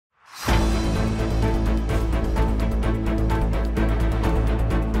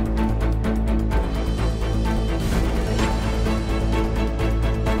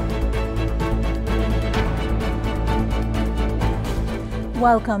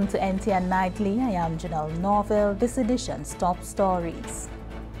Welcome to NTN Nightly. I am Janelle Norville. This edition's top stories.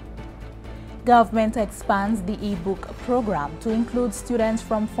 Government expands the e-book program to include students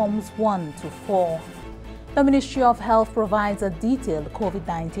from Forms 1 to 4. The Ministry of Health provides a detailed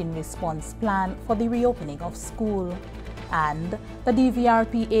COVID-19 response plan for the reopening of school. And the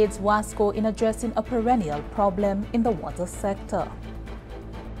DVRP aids WASCO in addressing a perennial problem in the water sector.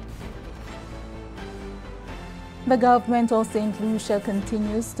 The government of St. Lucia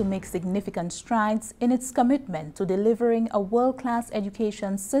continues to make significant strides in its commitment to delivering a world-class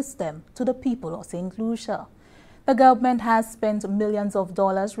education system to the people of St. Lucia. The government has spent millions of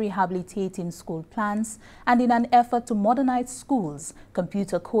dollars rehabilitating school plans, and in an effort to modernize schools,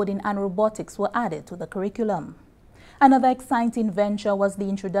 computer coding and robotics were added to the curriculum. Another exciting venture was the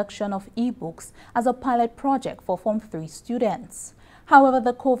introduction of e-books as a pilot project for Form 3 students. However,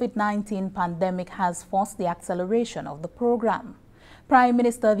 the COVID-19 pandemic has forced the acceleration of the program. Prime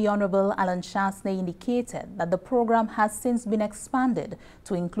Minister the Honorable Alan Shastney indicated that the program has since been expanded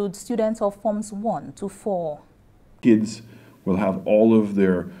to include students of Forms 1 to 4. Kids will have all of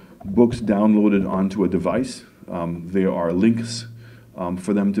their books downloaded onto a device. There are links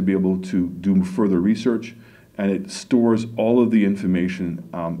for them to be able to do further research, and it stores all of the information,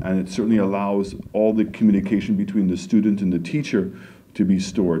 and it certainly allows all the communication between the student and the teacher to be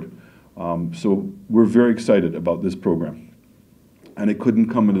stored. So we're very excited about this program. And it couldn't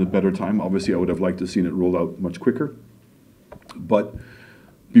come at a better time. Obviously, I would have liked to have seen it roll out much quicker. But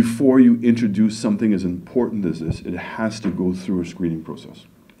before you introduce something as important as this, it has to go through a screening process.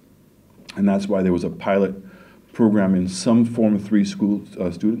 And that's why there was a pilot program in some Form 3 school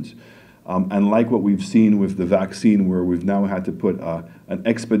students. And like what we've seen with the vaccine, where we've now had to put an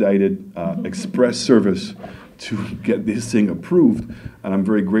expedited express service to get this thing approved. And I'm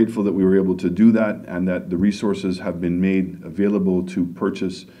very grateful that we were able to do that, and that the resources have been made available to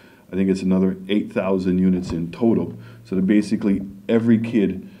purchase, I think it's another 8,000 units in total. So that basically every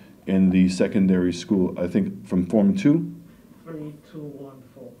kid in the secondary school, I think from Form 2?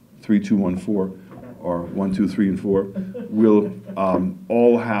 3214. 3214, or 1, 2, 3, and 4, will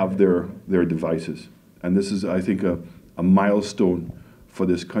all have their devices. And this is, I think, a milestone for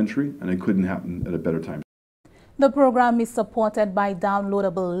this country, and it couldn't happen at a better time. The program is supported by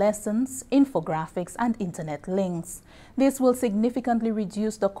downloadable lessons, infographics, and internet links. This will significantly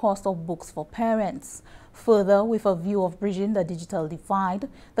reduce the cost of books for parents. Further, with a view of bridging the digital divide,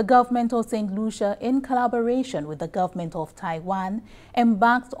 the government of St. Lucia, in collaboration with the government of Taiwan,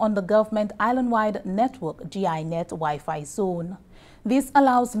 embarked on the government island-wide network GINet Wi-Fi zone. This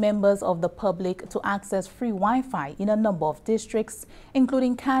allows members of the public to access free Wi-Fi in a number of districts,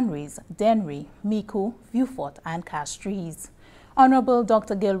 including Canries, Dennery, Micoud, Vieux Fort, and Castries. Honorable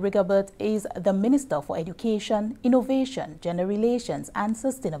Dr. Gail Rigobert is the Minister for Education, Innovation, Gender Relations, and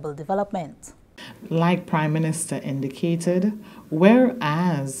Sustainable Development. Like Prime Minister indicated,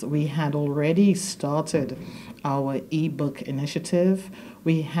 whereas we had already started our e-book initiative,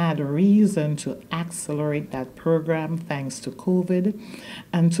 we had reason to accelerate that program thanks to COVID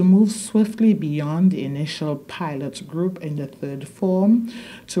and to move swiftly beyond the initial pilot group in the third form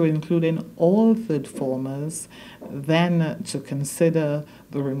to including all third formers, then to consider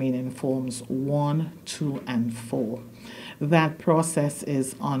the remaining forms 1, 2, and 4. That process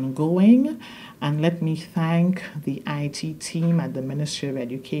is ongoing, and let me thank the IT team at the Ministry of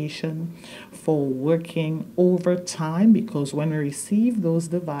Education for working overtime, because when we receive those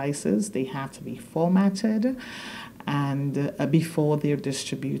devices, they have to be formatted and before they're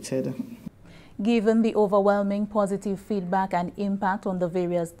distributed. Given the overwhelming positive feedback and impact on the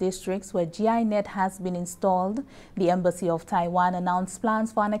various districts where GINet has been installed, the Embassy of Taiwan announced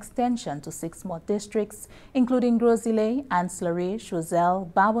plans for an extension to 6 more districts, including Gros-Islet, Anse-Lauré,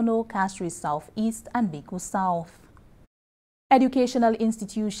 Choiseul, Babonneau, Castries Southeast, and Micoud South. Educational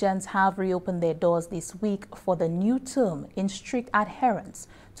institutions have reopened their doors this week for the new term in strict adherence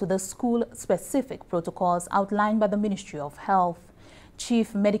to the school-specific protocols outlined by the Ministry of Health.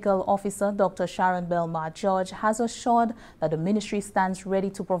 Chief Medical Officer Dr. Sharon Belmar George has assured that the ministry stands ready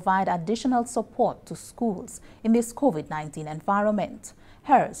to provide additional support to schools in this COVID-19 environment.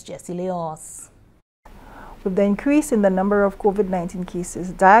 Here's Jessie Leos. With the increase in the number of COVID-19 cases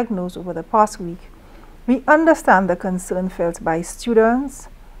diagnosed over the past week, we understand the concern felt by students,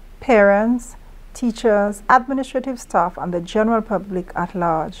 parents, teachers, administrative staff, and the general public at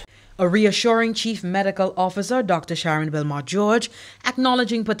large. A reassuring Chief Medical Officer, Dr. Sharon Belmar-George,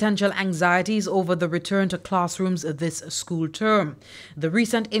 acknowledging potential anxieties over the return to classrooms this school term. The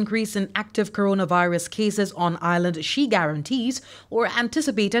recent increase in active coronavirus cases on island, she guarantees, were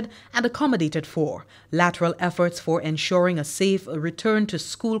anticipated and accommodated for. Lateral efforts for ensuring a safe return to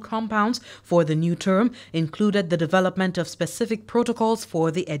school compounds for the new term included the development of specific protocols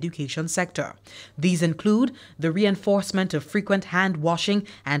for the education sector. These include the reinforcement of frequent hand washing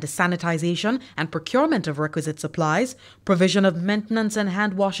and sanitization and procurement of requisite supplies, provision of maintenance and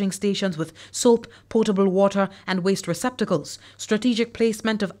hand washing stations with soap, potable water, and waste receptacles, strategic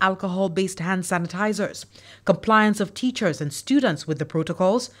placement of alcohol-based hand sanitizers, compliance of teachers and students with the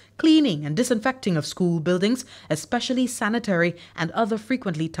protocols, cleaning and disinfecting of school buildings, especially sanitary and other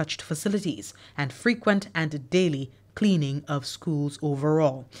frequently touched facilities, and frequent and daily cleaning of schools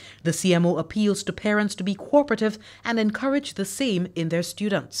overall. The CMO appeals to parents to be cooperative and encourage the same in their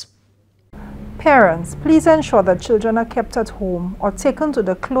students. Parents, please ensure that children are kept at home or taken to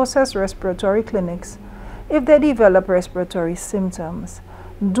the closest respiratory clinics if they develop respiratory symptoms.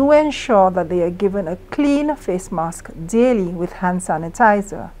 Do ensure that they are given a clean face mask daily with hand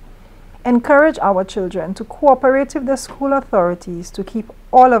sanitizer. Encourage our children to cooperate with the school authorities to keep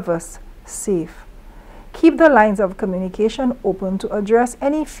all of us safe. Keep the lines of communication open to address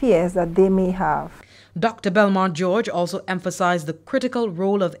any fears that they may have. Dr. Belmar-George also emphasized the critical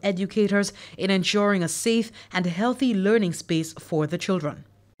role of educators in ensuring a safe and healthy learning space for the children.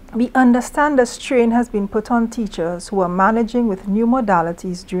 We understand the strain has been put on teachers who are managing with new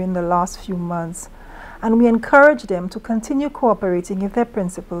modalities during the last few months, and we encourage them to continue cooperating with their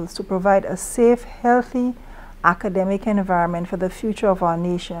principals to provide a safe, healthy academic environment for the future of our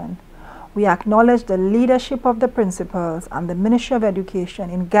nation. We acknowledge the leadership of the principals and the Ministry of Education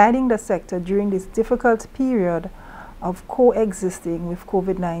in guiding the sector during this difficult period of coexisting with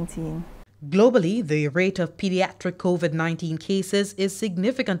COVID-19. Globally, the rate of pediatric COVID-19 cases is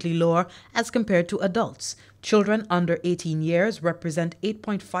significantly lower as compared to adults. Children under 18 years represent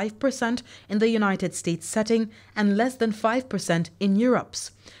 8.5% in the United States setting and less than 5% in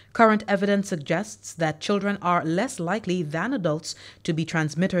Europe's. Current evidence suggests that children are less likely than adults to be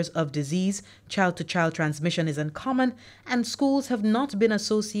transmitters of disease, child-to-child transmission is uncommon, and schools have not been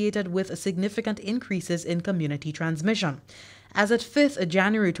associated with significant increases in community transmission. As at 5th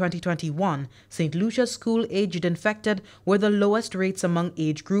January 2021, St. Lucia's school-aged infected were the lowest rates among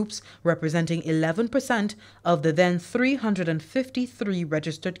age groups, representing 11% of the then 353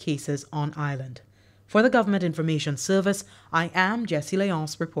 registered cases on island. For the Government Information Service, I am Jessie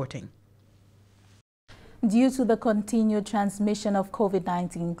Leonce reporting. Due to the continued transmission of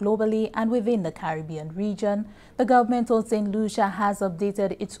COVID-19 globally and within the Caribbean region, the government of St. Lucia has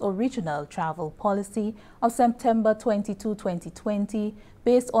updated its original travel policy of September 22, 2020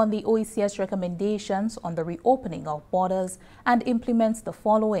 based on the OECS recommendations on the reopening of borders and implements the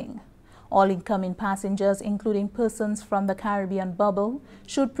following. All incoming passengers, including persons from the Caribbean bubble,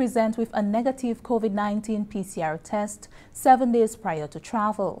 should present with a negative COVID-19 PCR test 7 days prior to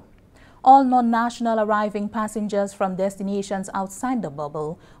travel. All non-national arriving passengers from destinations outside the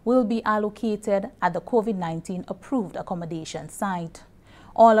bubble will be allocated at the COVID-19 approved accommodation site.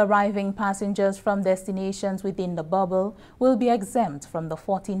 All arriving passengers from destinations within the bubble will be exempt from the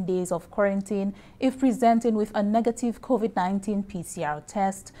 14 days of quarantine if presenting with a negative COVID-19 PCR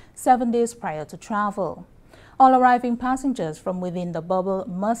test 7 days prior to travel. All arriving passengers from within the bubble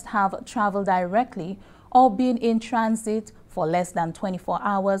must have traveled directly or been in transit for less than 24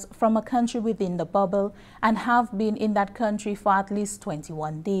 hours from a country within the bubble and have been in that country for at least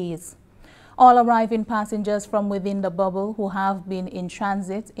 21 days. All arriving passengers from within the bubble who have been in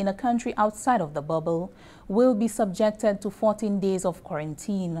transit in a country outside of the bubble will be subjected to 14 days of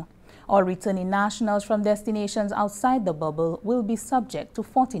quarantine. All returning nationals from destinations outside the bubble will be subject to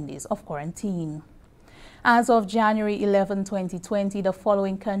 14 days of quarantine. As of January 11, 2020, the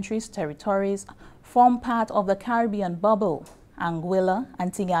following countries' territories form part of the Caribbean bubble: Anguilla,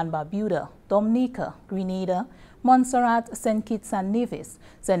 Antigua and Barbuda, Dominica, Grenada, Montserrat, St. Kitts and Nevis,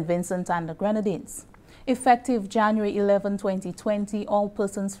 St. Vincent and the Grenadines. Effective January 11, 2020, all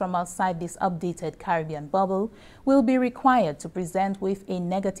persons from outside this updated Caribbean bubble will be required to present with a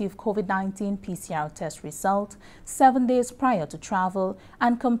negative COVID-19 PCR test result 7 days prior to travel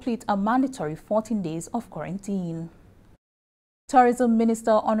and complete a mandatory 14 days of quarantine. Tourism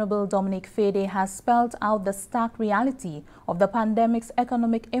Minister Honorable Dominic Fede has spelled out the stark reality of the pandemic's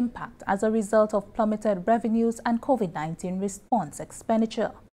economic impact as a result of plummeted revenues and COVID-19 response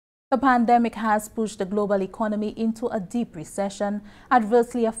expenditure. The pandemic has pushed the global economy into a deep recession,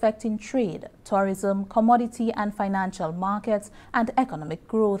 adversely affecting trade, tourism, commodity and financial markets, and economic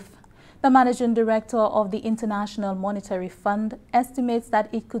growth. The managing director of the International Monetary Fund estimates that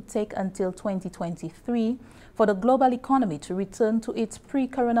it could take until 2023 for the global economy to return to its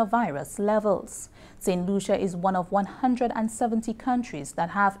pre-coronavirus levels. St. Lucia is one of 170 countries that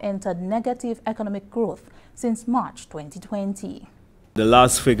have entered negative economic growth since March 2020. The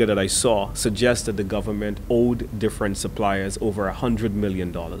last figure that I saw suggests that the government owed different suppliers over $100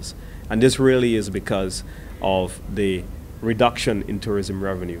 million. And this really is because of the reduction in tourism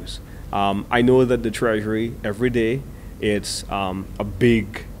revenues. I know that the Treasury, every day, it's a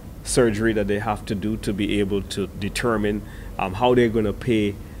big surgery that they have to do to be able to determine how they're going to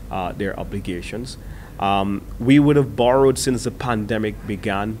pay their obligations. We would have borrowed since the pandemic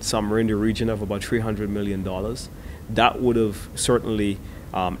began somewhere in the region of about $300 million. That would have certainly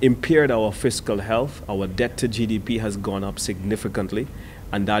impaired our fiscal health. Our debt to GDP has gone up significantly,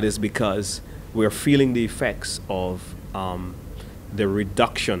 and that is because we're feeling the effects of the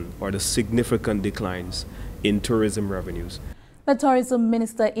reduction or the significant declines in tourism revenues. The tourism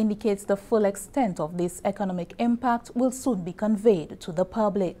minister indicates the full extent of this economic impact will soon be conveyed to the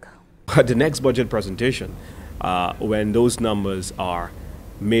public. At the next budget presentation, when those numbers are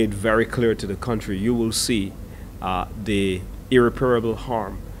made very clear to the country, you will see the irreparable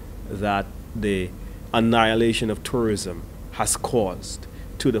harm that the annihilation of tourism has caused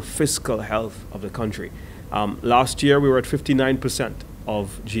to the fiscal health of the country. Last year we were at 59%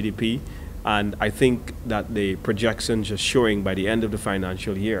 of GDP, and I think that the projections are showing by the end of the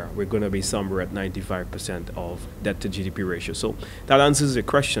financial year we're going to be somewhere at 95% of debt to GDP ratio. So that answers the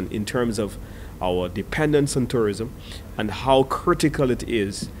question in terms of our dependence on tourism and how critical it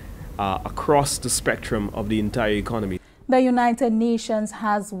is across the spectrum of the entire economy. The United Nations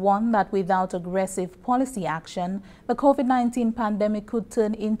has warned that without aggressive policy action, the COVID-19 pandemic could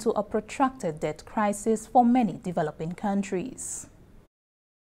turn into a protracted debt crisis for many developing countries.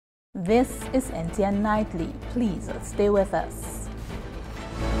 This is NTN Nightly. Please stay with us.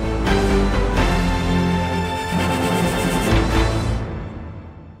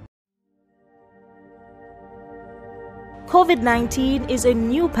 COVID-19 is a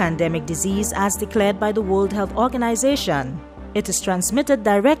new pandemic disease as declared by the World Health Organization. It is transmitted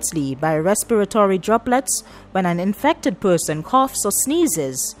directly by respiratory droplets when an infected person coughs or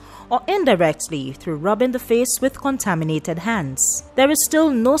sneezes, or indirectly through rubbing the face with contaminated hands. There is still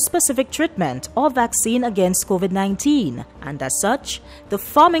no specific treatment or vaccine against COVID-19, and as such, the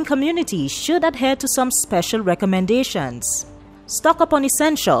farming community should adhere to some special recommendations. Stock up on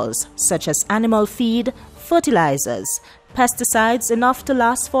essentials such as animal feed, fertilizers, pesticides enough to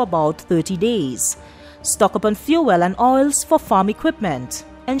last for about 30 days. Stock up on fuel and oils for farm equipment.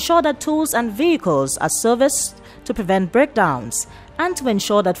 Ensure that tools and vehicles are serviced to prevent breakdowns and to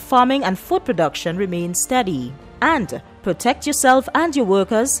ensure that farming and food production remain steady. And protect yourself and your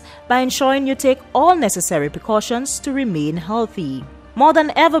workers by ensuring you take all necessary precautions to remain healthy. More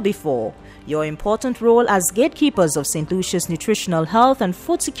than ever before, your important role as gatekeepers of St. Lucia's nutritional health and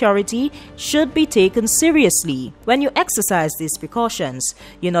food security should be taken seriously. When you exercise these precautions,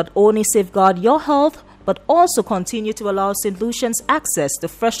 you not only safeguard your health, but also continue to allow St. Lucians access to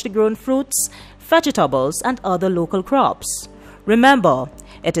freshly grown fruits, vegetables, and other local crops. Remember,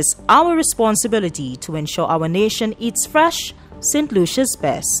 it is our responsibility to ensure our nation eats fresh, St. Lucia's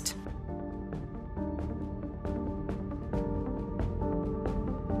best.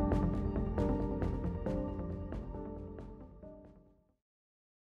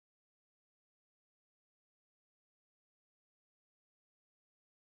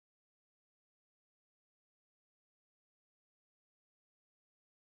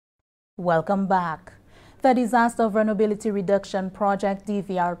 Welcome back. The Disaster Vulnerability Reduction Project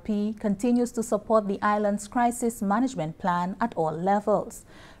DVRP continues to support the island's crisis management plan at all levels.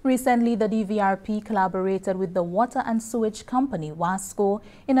 Recently, the DVRP collaborated with the water and sewage company WASCO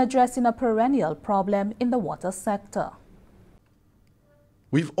in addressing a perennial problem in the water sector.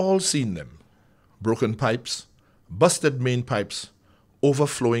 We've all seen them. Broken pipes, busted main pipes,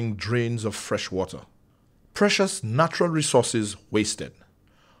 overflowing drains of fresh water. Precious natural resources wasted.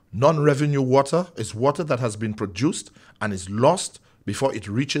 Non-revenue water is water that has been produced and is lost before it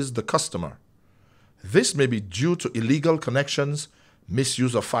reaches the customer. This may be due to illegal connections,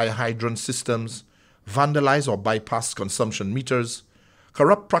 misuse of fire hydrant systems, vandalized or bypassed consumption meters,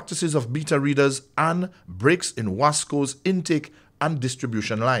 corrupt practices of meter readers, and breaks in WASCO's intake and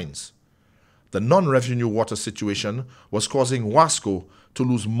distribution lines. The non-revenue water situation was causing WASCO to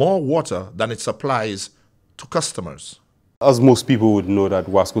lose more water than it supplies to customers. As most people would know, that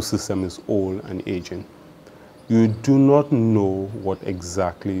WASCO system is old and aging. You do not know what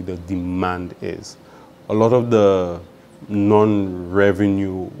exactly the demand is. A lot of the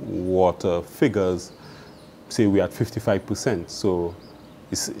non-revenue water figures, say we're at 55%. So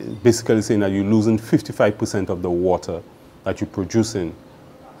it's basically saying that you're losing 55% of the water that you're producing,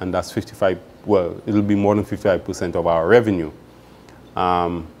 and that's 55, well, it'll be more than 55% of our revenue.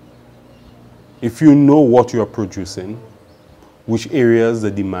 If you know what you're producing, which areas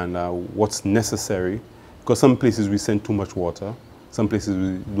the demand are, what's necessary, because some places we send too much water, some places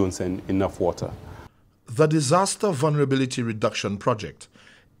we don't send enough water. The Disaster Vulnerability Reduction Project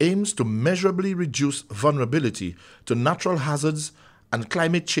aims to measurably reduce vulnerability to natural hazards and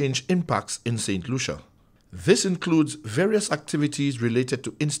climate change impacts in St. Lucia. This includes various activities related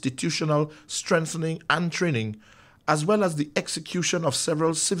to institutional strengthening and training, as well as the execution of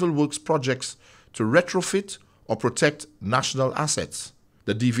several civil works projects to retrofit or protect national assets.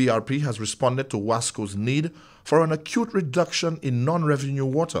 The DVRP has responded to WASCO's need for an acute reduction in non-revenue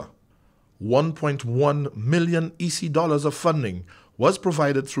water. 1.1 million EC dollars of funding was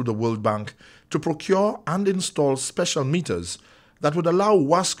provided through the World Bank to procure and install special meters that would allow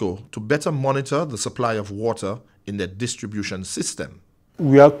WASCO to better monitor the supply of water in their distribution system.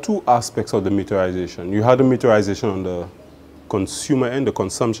 We have two aspects of the meterization. You have the meterization on the consumer end, the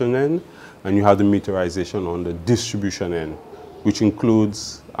consumption end, and you have the meterization on the distribution end, which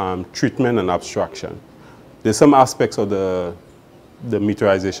includes treatment and abstraction. There's some aspects of the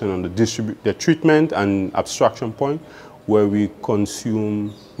meterization on the treatment and abstraction point where we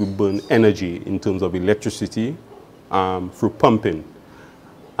burn energy in terms of electricity through pumping.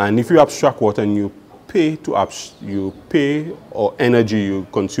 And if you abstract water and you pay you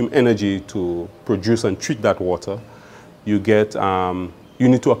consume energy to produce and treat that water, you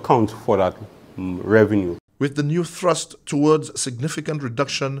need to account for that revenue. With the new thrust towards significant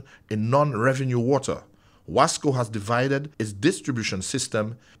reduction in non-revenue water, WASCO has divided its distribution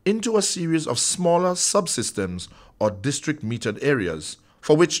system into a series of smaller subsystems or district metered areas,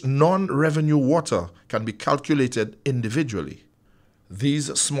 for which non-revenue water can be calculated individually.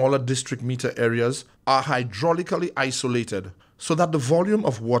 These smaller district meter areas are hydraulically isolated so that the volume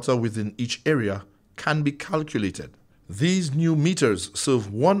of water within each area can be calculated. These new meters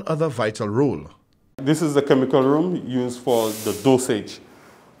serve one other vital role. This is the chemical room used for the dosage.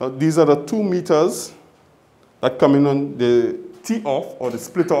 These are the 2 meters that come in on the tee-off or the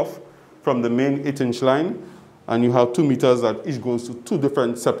split-off from the main 8-inch line. And you have 2 meters that each goes to 2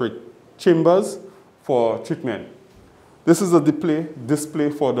 different separate chambers for treatment. This is a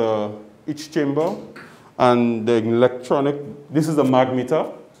display for each chamber. And the electronic, this is a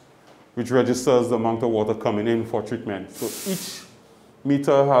magmeter, which registers the amount of water coming in for treatment. So each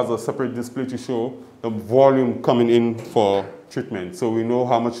meter has a separate display to show the volume coming in for treatment. So we know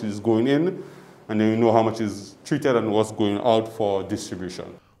how much is going in, and then we know how much is treated and what's going out for distribution.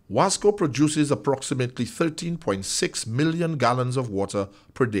 WASCO produces approximately 13.6 million gallons of water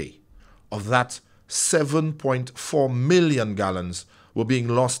per day. Of that, 7.4 million gallons were being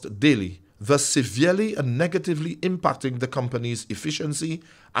lost daily, thus severely and negatively impacting the company's efficiency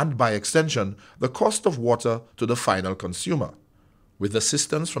and, by extension, the cost of water to the final consumer. With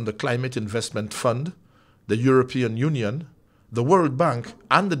assistance from the Climate Investment Fund, the European Union, the World Bank,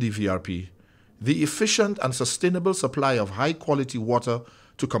 and the DVRP, the efficient and sustainable supply of high-quality water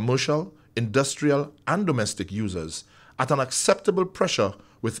to commercial, industrial, and domestic users at an acceptable pressure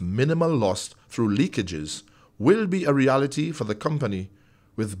with minimal loss through leakages will be a reality for the company,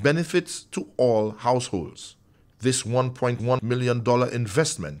 with benefits to all households. This $1.1 million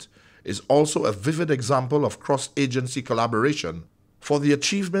investment is also a vivid example of cross-agency collaboration for the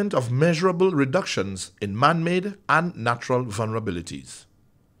achievement of measurable reductions in man-made and natural vulnerabilities.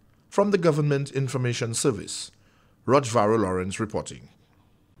 From the Government Information Service, Rajvaro Lawrence reporting.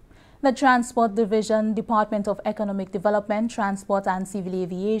 The Transport Division, Department of Economic Development, Transport and Civil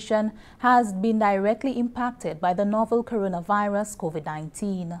Aviation has been directly impacted by the novel coronavirus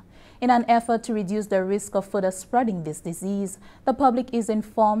COVID-19. In an effort to reduce the risk of further spreading this disease, the public is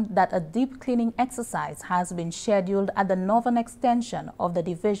informed that a deep cleaning exercise has been scheduled at the northern extension of the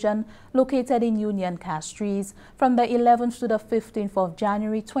division located in Union Castries from the 11th to the 15th of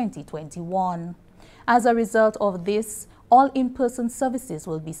January 2021. As a result of this, all in-person services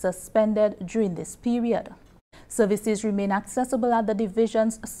will be suspended during this period. Services remain accessible at the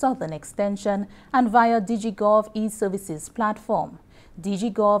division's southern extension and via DigiGov e-services platform,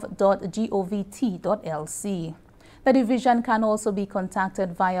 digigov.govt.lc. The division can also be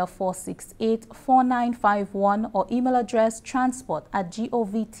contacted via 468-4951 or email address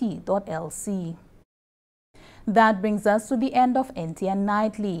transport@govt.lc. That brings us to the end of NTN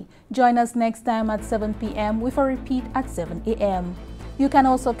Nightly. Join us next time at 7 p.m. with a repeat at 7 a.m. You can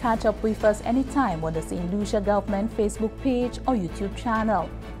also catch up with us anytime on the St. Lucia Government Facebook page or YouTube channel.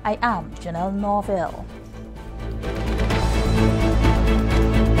 I am Janelle Norville.